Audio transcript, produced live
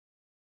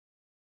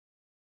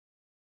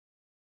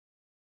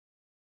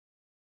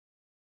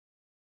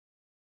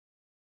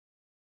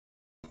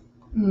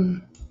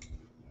Mm.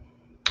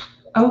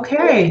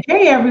 Okay.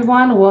 Hey,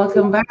 everyone.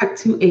 Welcome back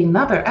to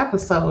another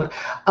episode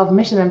of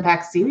Mission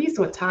Impact Series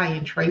with Ty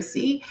and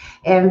Tracy.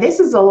 And this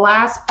is the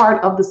last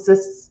part of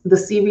the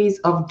series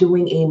of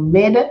doing a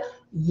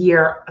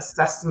mid-year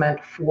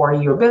assessment for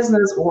your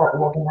business or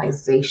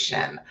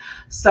organization.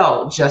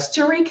 So, just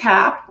to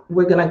recap,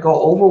 we're going to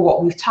go over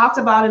what we've talked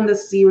about in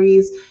this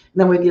series.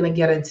 Then we're going to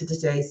get into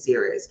today's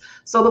series.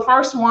 So, the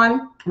first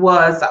one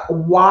was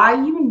why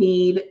you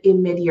need a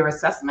mid-year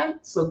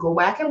assessment. So, go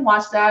back and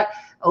watch that.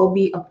 It'll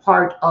be a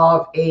part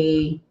of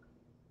a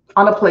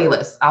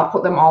playlist. I'll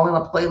put them all in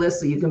a playlist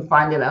so you can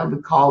find it. It'll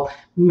be called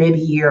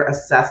Mid-Year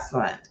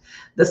Assessment.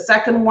 The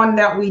second one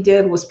that we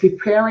did was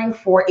preparing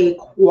for a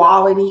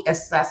quality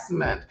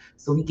assessment.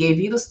 So we gave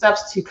you the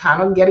steps to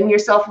kind of getting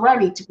yourself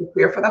ready to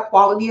prepare for the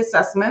quality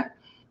assessment.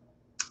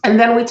 And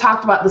then we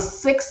talked about the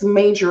 6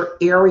 major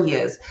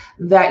areas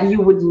that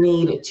you would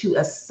need to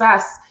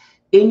assess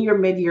in your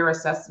mid-year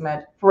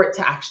assessment for it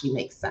to actually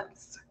make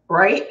sense,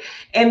 right?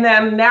 And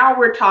then now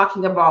we're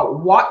talking about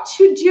what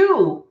to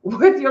do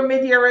with your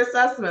mid-year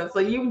assessment. So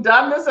you've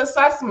done this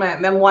assessment,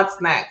 and then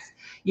what's next?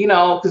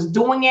 Because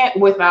doing it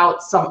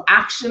without some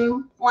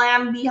action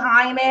plan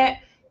behind it,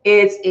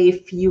 it's a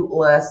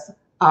fruitless,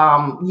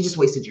 you just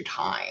wasted your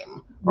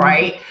time,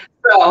 right?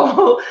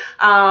 So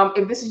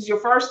if this is your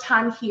first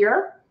time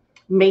here,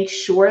 make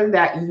sure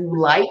that you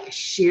like,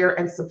 share,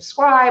 and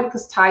subscribe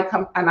because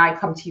and I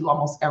come to you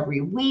almost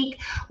every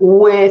week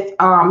with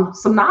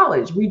some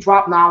knowledge. We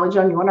drop knowledge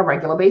on you on a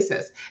regular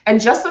basis.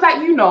 And just so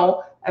that you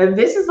know,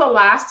 this is the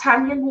last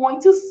time you're going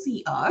to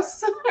see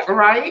us,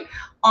 right?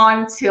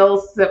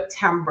 Until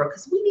September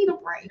because we need a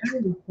break,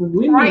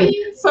 right?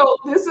 So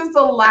this is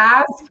the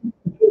last,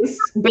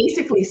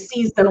 basically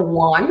season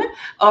 1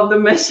 of the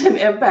Mission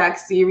Impact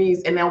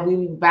series, and then we'll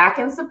be back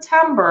in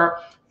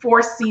September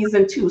for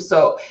season 2.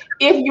 So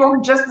if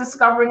you're just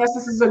discovering us,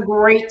 this is a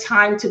great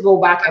time to go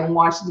back and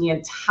watch the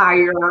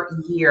entire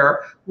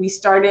year. We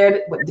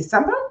started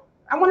December,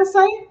 I want to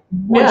say,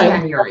 or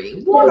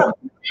January.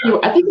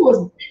 I think it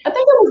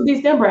was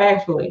December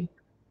actually.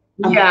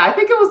 Yeah, I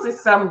think it was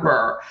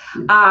December.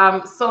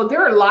 So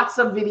there are lots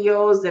of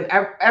videos, and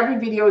every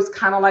video is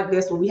kind of like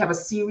this, where we have a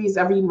series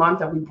every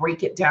month and we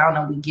break it down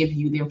and we give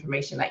you the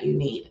information that you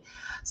need.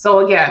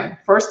 So again,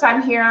 first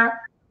time here,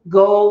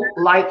 go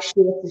like,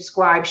 share,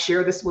 subscribe,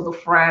 share this with a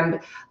friend,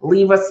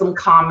 leave us some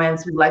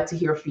comments. We'd like to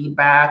hear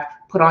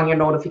feedback. Put on your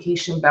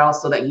notification bell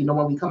so that you know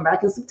when we come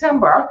back in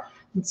September,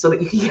 so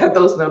that you can get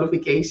those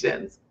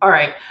notifications. All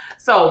right.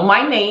 So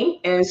my name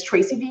is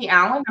Tracy V.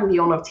 Allen. I'm the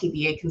owner of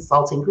TVA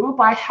Consulting Group.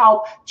 I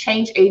help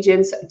change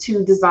agents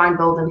to design,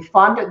 build, and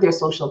fund their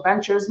social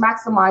ventures,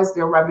 maximize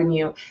their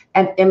revenue,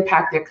 and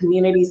impact their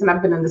communities. And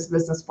I've been in this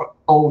business for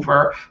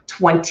over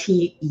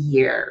 20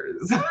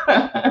 years.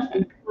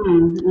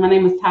 My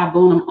name is Ty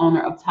Boone. I'm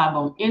owner of Ty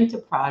Boone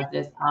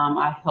Enterprises.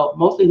 I help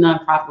mostly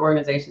nonprofit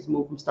organizations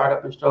move from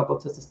startup and struggle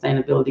to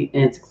sustainability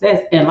and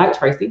success. And like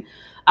Tracy,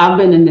 I've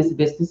been in this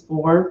business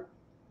for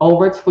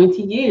over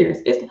 20 years.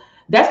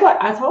 That's why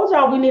I told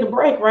y'all we need a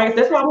break, right?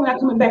 That's why we're not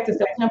coming back to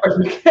September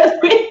because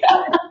we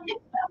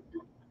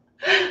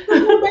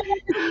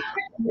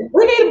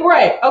need a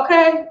break.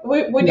 Okay,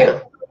 we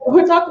do.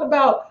 We're talking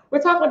about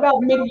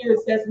mid-year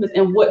assessments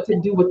and what to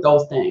do with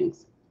those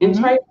things. And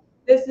Tracy,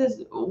 this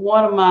is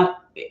one of my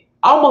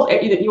almost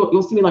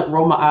you'll see me like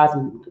roll my eyes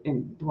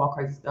and do all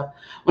crazy stuff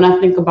when I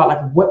think about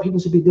like what people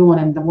should be doing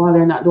and why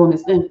they're not doing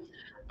this thing.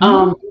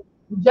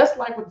 Just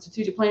like with the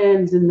strategic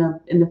plans and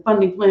the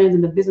funding plans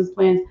and the business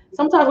plans,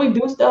 sometimes we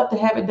do stuff to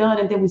have it done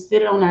and then we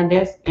sit it on our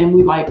desk and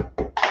we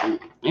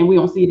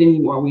don't see it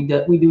anymore. We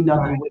do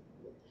nothing with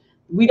it.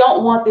 We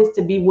don't want this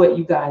to be what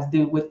you guys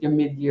do with your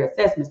mid-year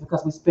assessments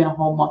because we spent a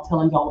whole month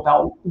telling y'all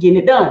about getting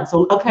it done.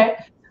 So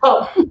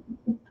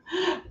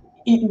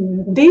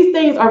these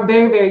things are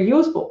very, very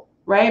useful,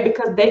 right?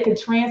 Because they can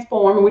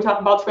transform, and we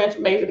talk about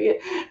transformation,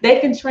 they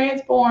can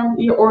transform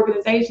your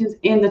organizations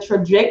in the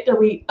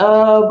trajectory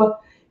of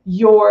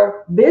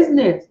your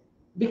business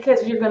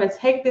because you're going to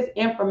take this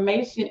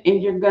information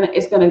and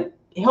it's going to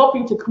help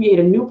you to create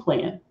a new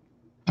plan,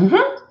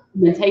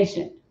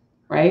 implementation,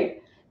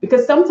 right?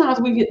 Because sometimes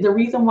the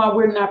reason why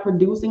we're not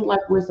producing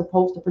like we're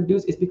supposed to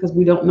produce is because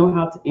we don't know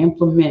how to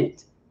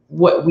implement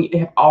what we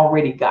have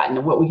already gotten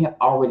and what we have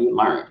already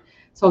learned.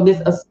 So this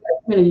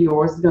assessment of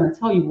yours is going to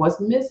tell you what's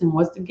missing,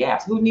 what's the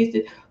gaps,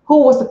 who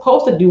was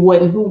supposed to do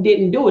what and who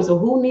didn't do it. So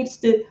who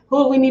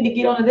do we need to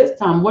get on at this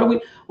time?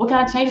 What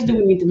kind of changes do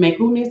we need to make?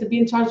 Who needs to be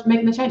in charge of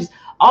making the changes?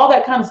 All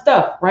that kind of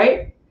stuff,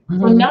 right?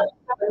 So now you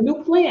have a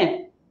new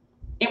plan.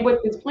 And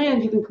with this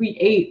plan, you can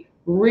create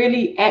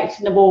really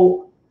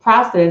actionable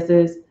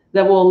processes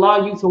that will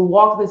allow you to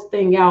walk this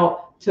thing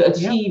out to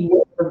achieve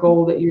whatever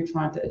goal that you're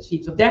trying to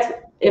achieve. So that's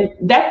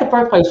the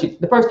first place.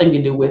 The first thing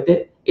you do with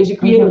it is you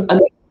create a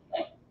plan.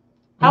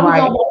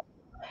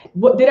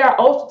 Did our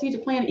old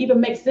strategic plan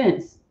even make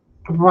sense?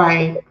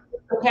 Right.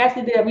 The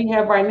capacity that we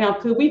have right now,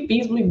 could we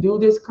feasibly do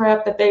this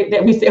crap that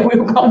we said we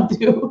were going to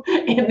do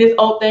in this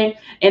whole thing?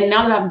 And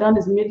now that I've done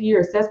this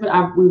mid-year assessment,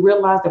 we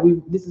realized that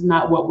this is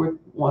not what we're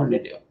wanting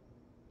to do.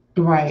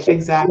 Right,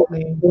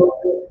 exactly.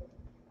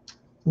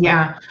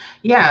 Yeah,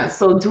 yeah.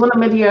 So doing a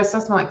mid-year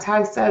assessment, like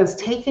Ty said, is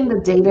taking the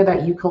data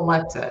that you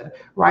collected,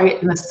 right,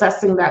 and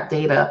assessing that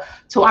data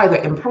to either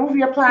improve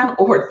your plan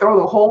or throw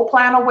the whole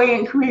plan away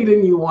and create a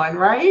new one,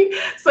 right?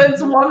 So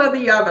it's one or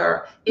the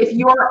other. If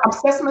your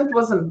assessment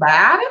wasn't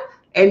bad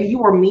and you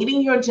were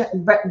meeting your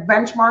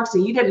benchmarks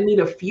and you didn't meet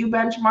a few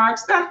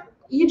benchmarks, then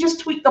you just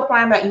tweak the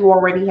plan that you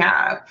already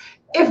have.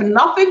 If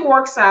nothing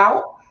works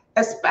out,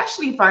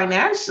 especially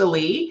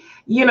financially,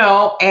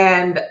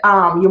 and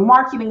your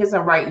marketing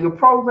isn't right, your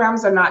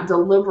programs are not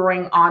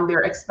delivering on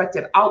their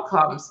expected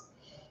outcomes,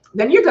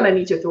 then you're going to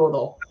need to throw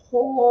the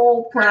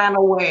whole plan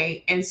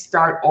away and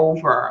start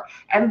over.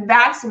 And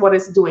that's what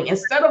it's doing.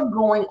 Instead of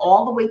going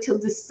all the way till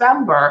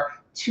December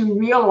to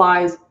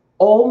realize,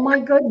 oh my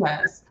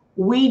goodness,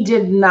 we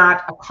did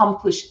not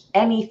accomplish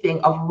anything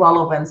of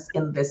relevance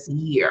in this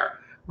year.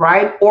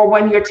 Right? Or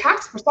when your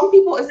tax, for some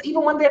people, it's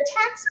even when their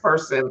tax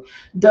person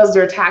does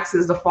their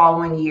taxes the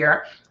following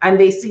year and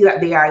they see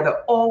that they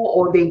either owe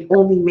or they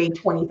only made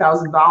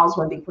 $20,000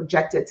 when they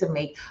projected to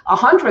make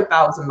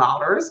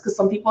 $100,000, because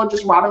some people are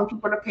just robbing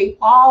people to pay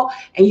Paul,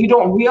 and you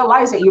don't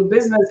realize that your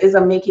business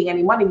isn't making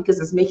any money because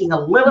it's making a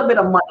little bit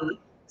of money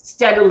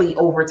steadily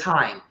over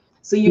time.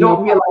 So you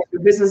don't realize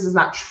your business is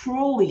not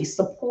truly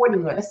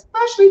supporting it,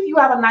 especially if you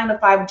have a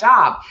 9-to-5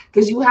 job,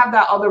 because you have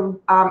that other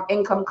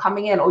income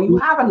coming in, or you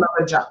have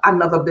another job,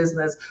 another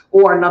business,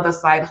 or another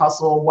side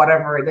hustle, or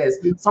whatever it is.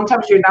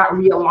 Sometimes you're not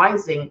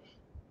realizing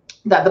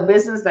that the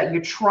business that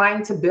you're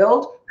trying to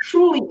build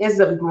truly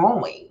isn't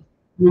growing,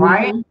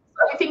 right?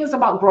 Everything is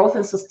about growth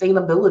and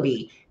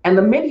sustainability. And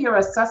the mid-year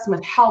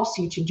assessment helps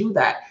you to do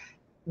that.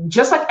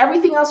 Just like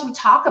everything else we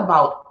talk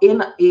about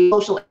in a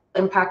social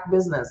impact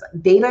business,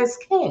 data is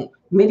king.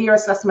 Mid-year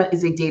assessment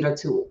is a data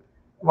tool,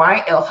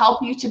 right? It'll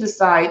help you to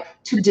decide,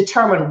 to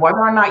determine whether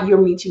or not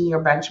you're meeting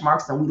your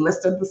benchmarks. And we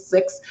listed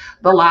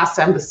the last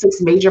time, the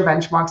 6 major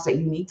benchmarks that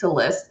you need to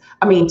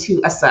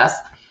to assess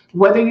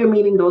whether you're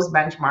meeting those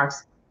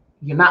benchmarks.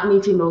 You're not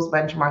meeting those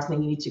benchmarks,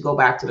 then you need to go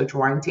back to the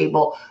drawing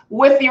table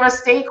with your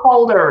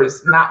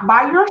stakeholders, not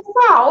by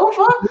yourself,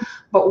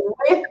 but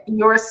with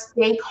your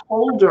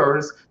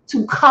stakeholders,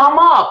 to come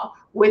up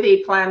with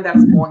a plan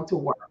that's going to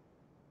work.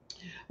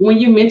 When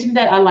you mentioned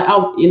that, I'm like,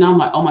 oh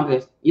my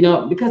goodness,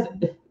 because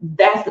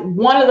that's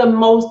one of the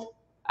most,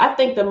 I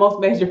think the most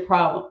major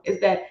problem is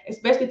that,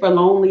 especially for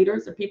loan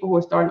leaders or people who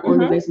are starting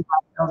organizations by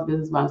themselves,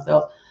 business by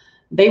themselves,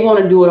 they want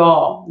to do it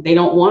all. They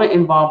don't want to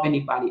involve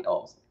anybody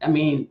else. I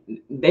mean,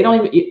 they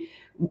don't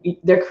even,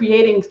 they're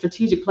creating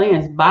strategic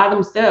plans by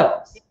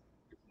themselves.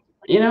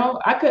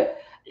 I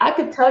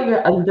could tell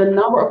you the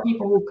number of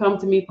people who come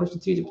to me for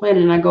strategic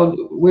planning, and I go,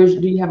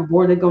 do you have a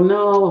board? They go,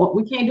 no,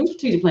 we can't do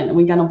strategic planning.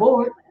 We got no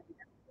board.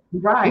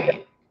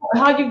 Right.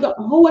 How you go?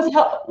 Who is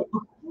help?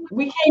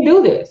 We can't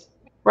do this,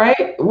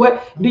 right?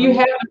 What do you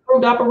have an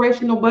approved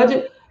operational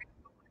budget?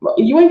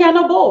 You ain't got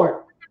no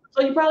board,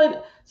 so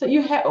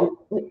you have,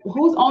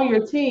 who's on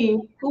your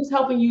team? Who's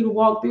helping you to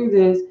walk through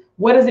this?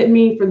 What does it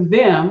mean for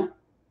them?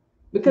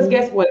 Because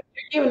guess what?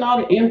 You're giving all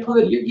the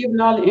input, you're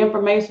giving all the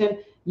information.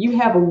 You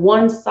have a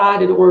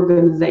one-sided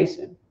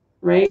organization,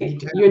 right?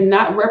 You're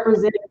not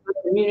representing the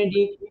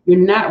community. You're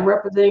not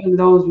representing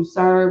those you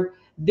serve.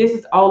 This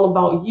is all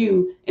about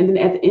you. And then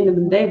at the end of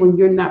the day, when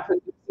you're not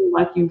producing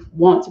like you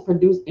want to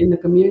produce in the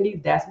community,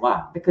 that's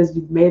why, because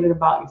you've made it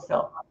about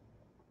yourself.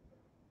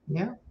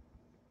 Yeah,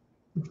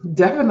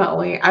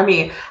 definitely. I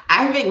mean,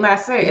 I think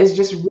that's it. Is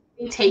just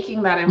really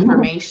taking that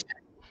information,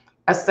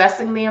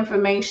 assessing the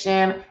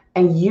information,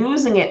 and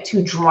using it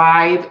to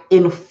drive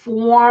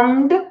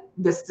informed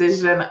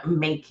decision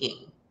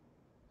making.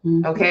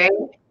 Okay?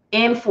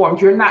 Informed.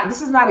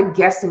 This is not a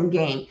guessing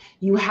game.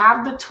 You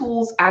have the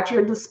tools at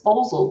your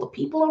disposal. The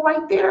people are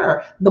right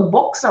there. The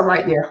books are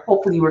right there.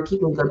 Hopefully we're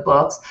keeping good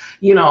books,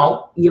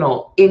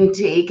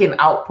 intake and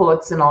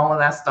outputs and all of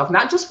that stuff,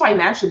 not just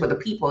financially, but the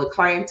people, the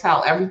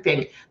clientele,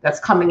 everything that's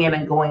coming in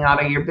and going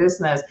out of your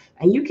business.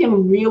 And you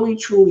can really,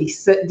 truly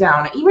sit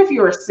down. Even if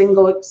you're a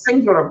singular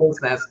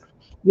business,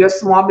 you're a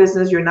small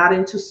business, you're not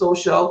into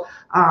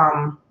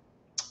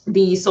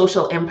the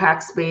social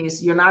impact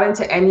space, you're not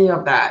into any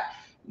of that,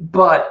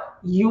 but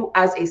you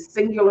as a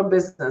singular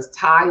business,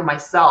 Ty,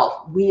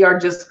 myself, we are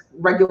just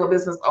regular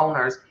business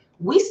owners.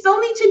 We still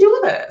need to do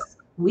this.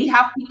 We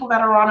have people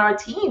that are on our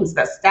teams,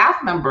 that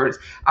staff members.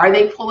 Are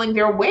they pulling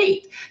their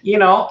weight?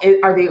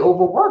 Are they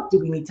overworked? Do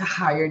we need to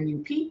hire new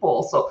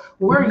people? So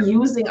we're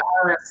using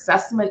our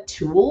assessment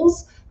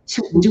tools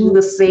to do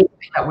the same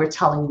thing that we're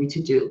telling you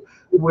to do.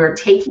 We're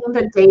taking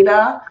the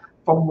data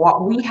from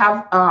what we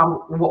have,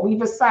 what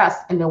we've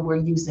assessed, and then we're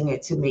using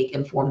it to make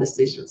informed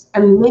decisions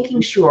and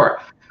making sure,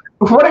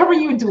 whatever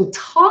you do,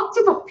 talk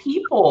to the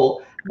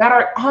people that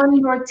are on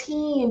your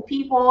team.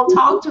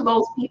 Talk to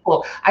those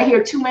people. I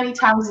hear too many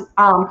times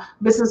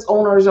business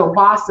owners or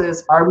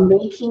bosses are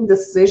making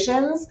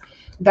decisions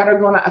that are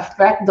going to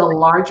affect the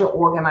larger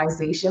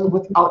organization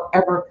without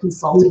ever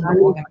consulting the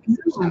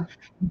organization.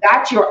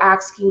 That you're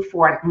asking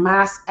for a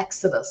mass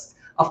exodus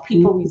of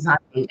people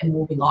resigning and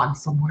moving on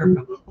somewhere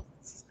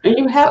else. And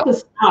you have to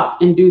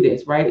stop and do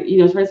this, right? You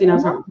know, Tracy and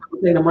I are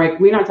taking a break.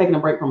 We're not taking a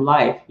break from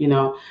life, you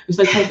know. It's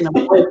like taking a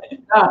break.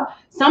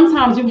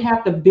 Sometimes you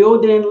have to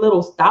build in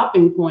little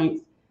stopping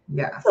points.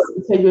 Yes.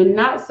 So you're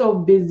not so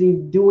busy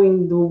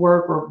doing the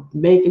work or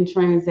making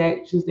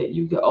transactions that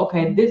you go,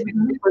 okay, this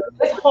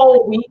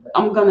whole week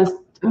I'm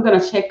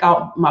gonna check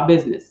out my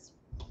business.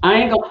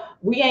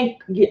 We ain't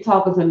get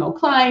talking to no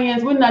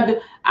clients.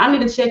 I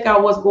need to check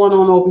out what's going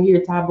on over here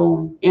at Ty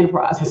Boone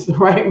Enterprises,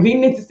 right? We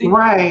need to see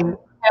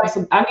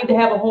I need to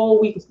have a whole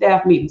week of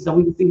staff meetings so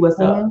we can see what's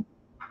up.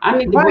 I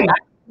need to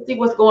see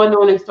what's going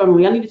on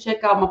externally. I need to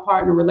check out my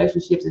partner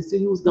relationships and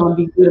see who's going to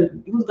be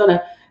good, who's going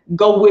to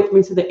go with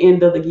me to the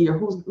end of the year,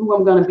 who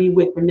I'm going to be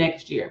with for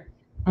next year.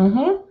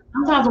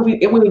 Sometimes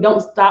when we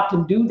don't stop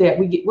to do that,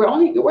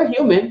 we're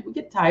human. We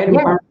get tired and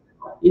burnt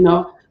out, you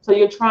know. So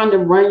you're trying to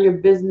run your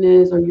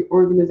business or your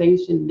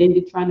organization, then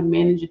you're trying to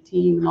manage your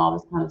team and all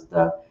this kind of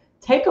stuff.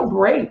 Take a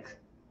break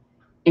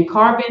and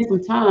carve in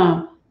some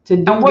time.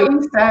 And what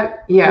you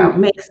said,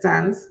 makes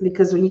sense,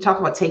 because when you talk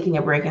about taking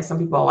a break, and some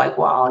people are like,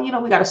 well, you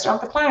know, we got to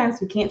serve the clients,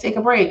 we can't take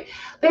a break.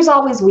 There's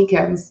always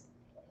weekends.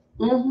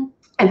 And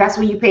that's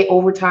when you pay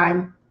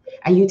overtime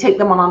and you take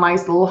them on a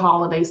nice little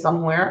holiday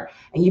somewhere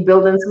and you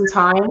build in some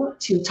time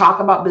to talk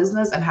about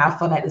business and have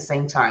fun at the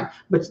same time.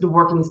 But the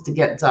work needs to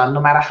get done. No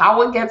matter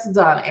how it gets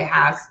done, it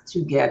has to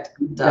get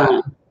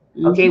done.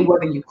 Okay,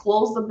 whether you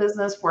close the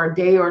business for a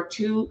day or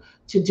two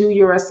to do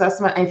your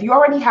assessment. And if you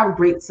already have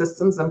great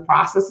systems and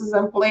processes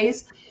in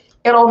place,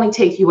 it'll only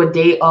take you a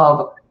day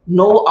of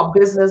a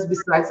business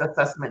besides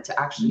assessment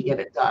to actually get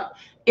it done.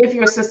 If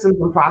your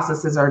systems and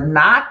processes are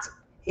not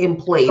in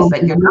place,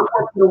 that you're not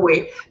working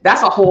away,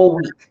 that's a whole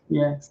week.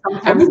 Yeah.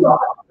 Sometimes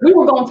we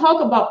were going to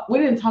talk about, we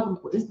didn't talk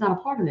about, it's not a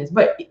part of this,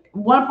 but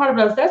one part of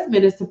the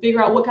assessment is to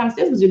figure out what kind of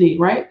systems you need,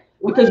 right?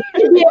 Because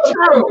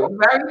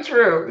very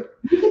true.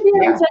 You can be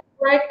able to take a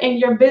break and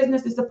your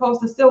business is supposed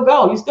to still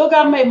go. You still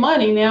got to make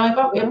money now. If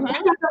we're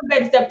not coming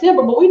back in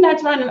September, but we're not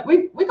trying to,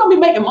 we're going to be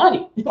making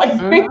money. Like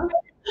we're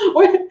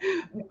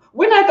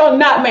not going to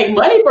not make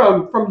money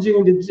from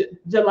June to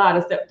July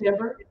to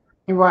September.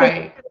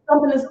 Right.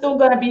 Something is still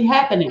going to be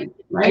happening,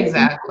 right?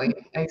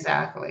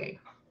 Exactly.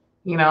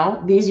 You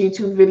know, these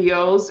YouTube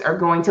videos are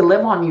going to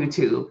live on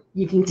YouTube.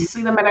 You can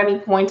see them at any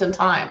point in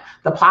time.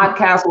 The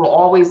podcast will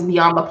always be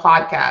on the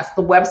podcast.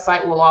 The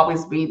website will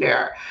always be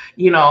there.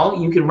 You know,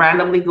 you can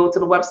randomly go to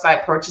the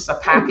website, purchase a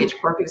package,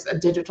 purchase a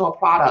digital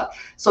product.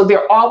 So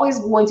there are always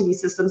going to be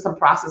systems and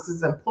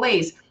processes in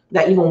place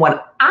that even when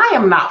I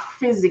am not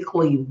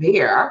physically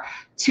there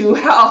to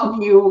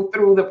help you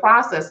through the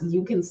process,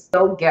 you can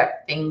still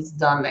get things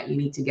done that you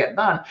need to get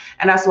done.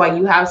 And that's why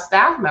you have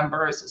staff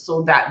members,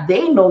 so that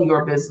they know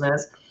your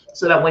business,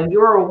 so that when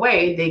you're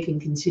away, they can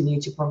continue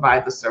to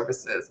provide the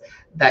services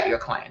that your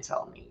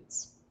clientele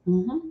needs.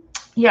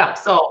 Yeah,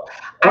 so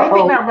I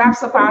think that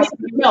wraps up our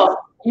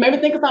You made me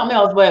think of something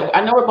else, but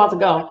I know we're about to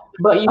go.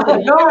 But you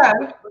said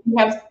you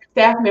have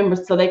staff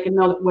members so they can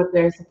know what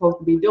they're supposed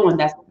to be doing.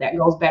 That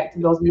goes back to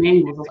those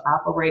manuals, those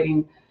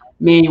operating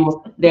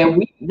manuals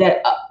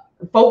that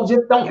folks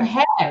just don't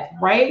have,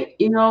 right?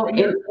 You know,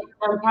 in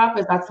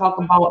nonprofits, I talk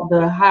about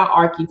the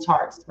hierarchy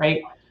charts,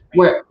 right?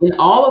 Where in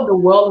all of the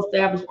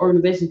well-established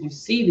organizations, you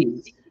see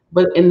these,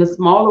 but in the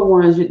smaller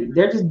ones,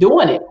 they're just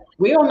doing it.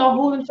 We don't know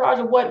who's in charge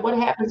of what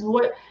happens,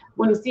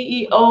 when the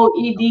CEO,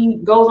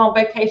 ED goes on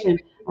vacation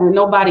and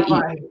nobody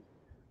eats.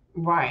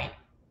 Right.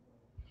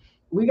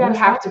 We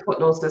have to put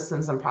those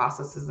systems and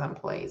processes in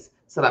place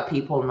so that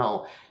people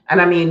know.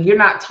 And I mean, you're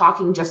not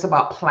talking just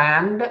about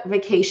planned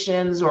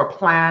vacations or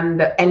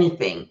planned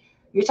anything.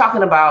 You're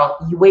talking about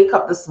you wake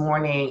up this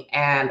morning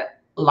and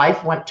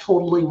life went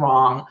totally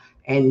wrong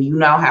and you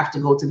now have to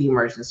go to the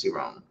emergency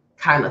room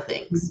kind of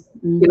things.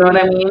 You know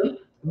what I mean?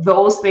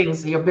 Those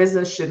things, your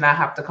business should not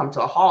have to come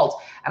to a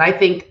halt. And I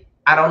think,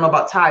 I don't know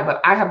about Ty,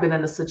 but I have been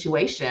in a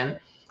situation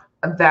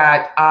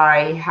that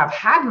I have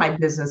had my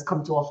business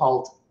come to a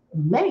halt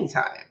many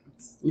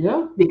times.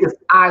 Yeah. Because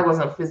I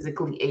wasn't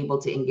physically able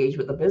to engage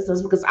with the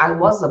business because I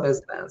was a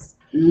business.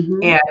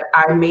 And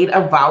I made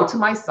a vow to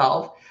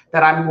myself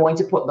that I'm going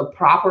to put the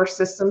proper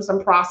systems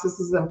and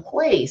processes in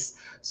place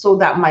so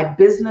that my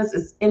business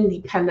is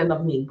independent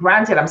of me.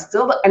 Granted, I'm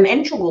still an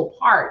integral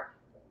part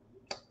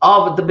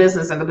of the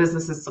business and the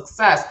business's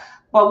success.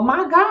 But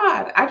my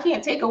God, I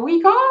can't take a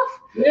week off.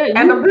 Yeah,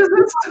 and the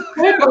business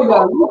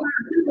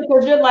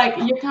because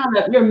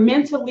you're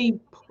mentally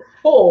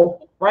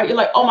full, right? You're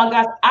like, oh my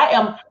gosh, I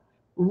am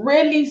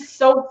really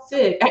so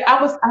sick.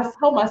 I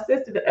told my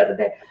sister the other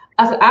day,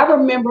 I said, I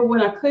remember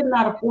when I could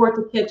not afford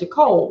to catch a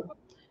cold.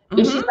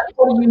 And she's like,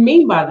 what do you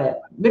mean by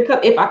that? Because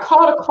if I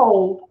caught a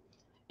cold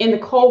and the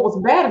cold was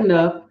bad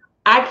enough,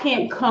 I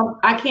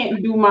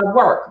can't do my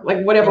work,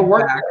 like whatever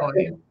work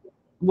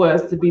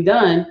was to be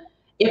done.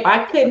 If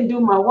I couldn't do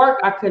my work,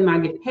 I could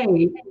not get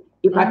paid.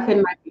 If I could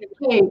not get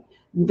paid,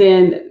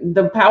 then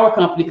the power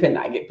company could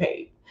not get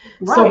paid.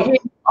 So here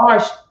you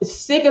are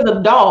sick as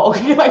a dog,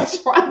 you're like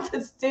trying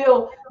to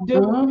still do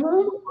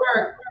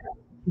work,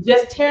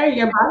 just tearing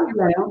your body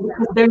down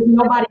because there's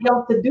nobody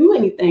else to do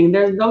anything.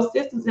 There's no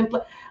systems in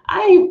place.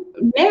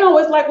 Now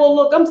it's like, well,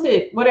 look, I'm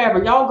sick,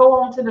 whatever. Y'all go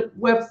on to the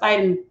website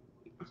and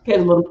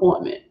schedule an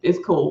appointment. It's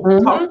cool.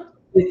 Talk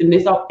this and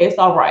this, it's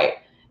all right.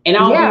 And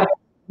I'll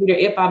be there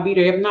if I be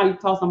there. If not, you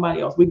call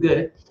somebody else. We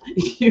good.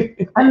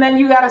 And then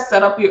you got to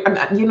set up your,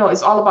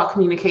 it's all about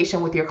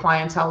communication with your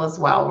clientele as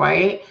well,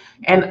 right?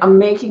 And I'm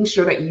making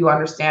sure that you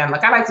understand.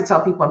 Like I like to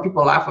tell people, and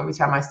people laugh every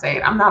time I say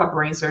it, I'm not a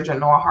brain surgeon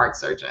nor a heart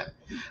surgeon.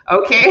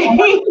 Okay.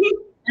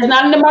 It's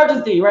not an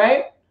emergency,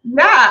 right?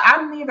 Nah,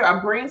 I'm neither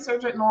a brain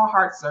surgeon nor a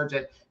heart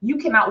surgeon. You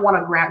cannot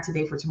want a grant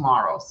today for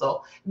tomorrow.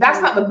 So that's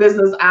not the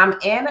business I'm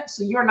in.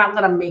 So you're not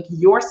going to make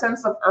your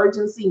sense of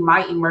urgency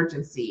my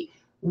emergency.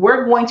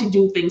 We're going to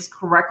do things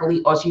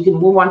correctly, or so you can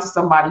move on to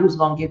somebody who's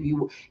going to give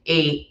you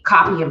a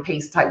copy and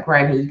paste type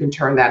grant and you can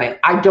turn that in.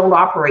 I don't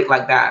operate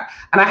like that.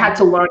 And I had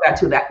to learn that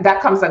too.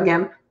 That comes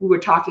again, we were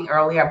talking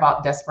earlier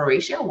about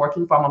desperation,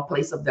 working from a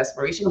place of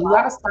desperation. You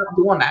got to stop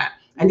doing that.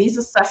 And these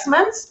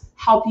assessments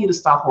help you to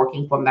stop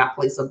working from that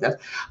place of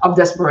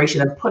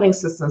desperation and putting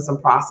systems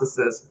and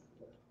processes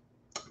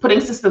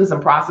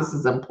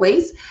in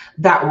place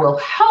that will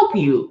help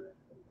you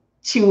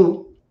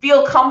to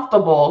feel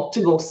comfortable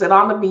to go sit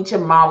on the beach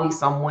in Maui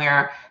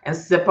somewhere and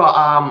sip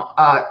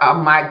a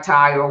Mai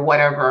Tai or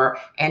whatever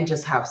and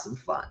just have some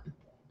fun.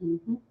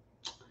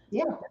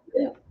 Yeah.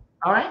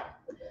 All right.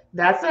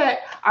 That's it.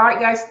 All right,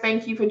 guys.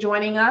 Thank you for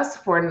joining us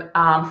for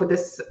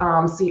this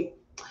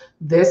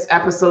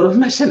episode of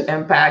Mission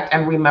Impact.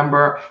 And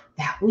remember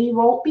that we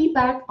won't be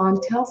back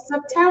until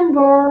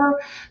September.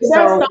 Is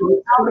that a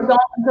song? I'll be gone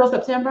until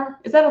September?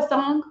 Is that a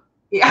song?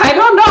 Yeah, I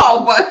don't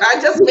know, but I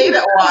just made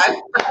it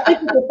one. I think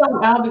it's a song.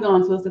 I'll be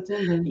gone until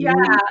September. Yeah,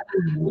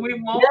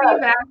 we won't be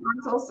back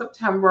until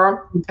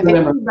September. I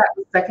think we'll be back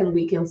the second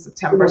week in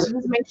September. So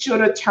just make sure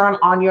to turn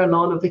on your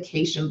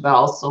notification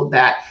bell so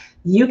that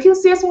you can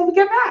see us when we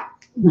get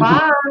back.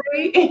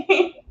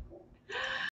 Bye.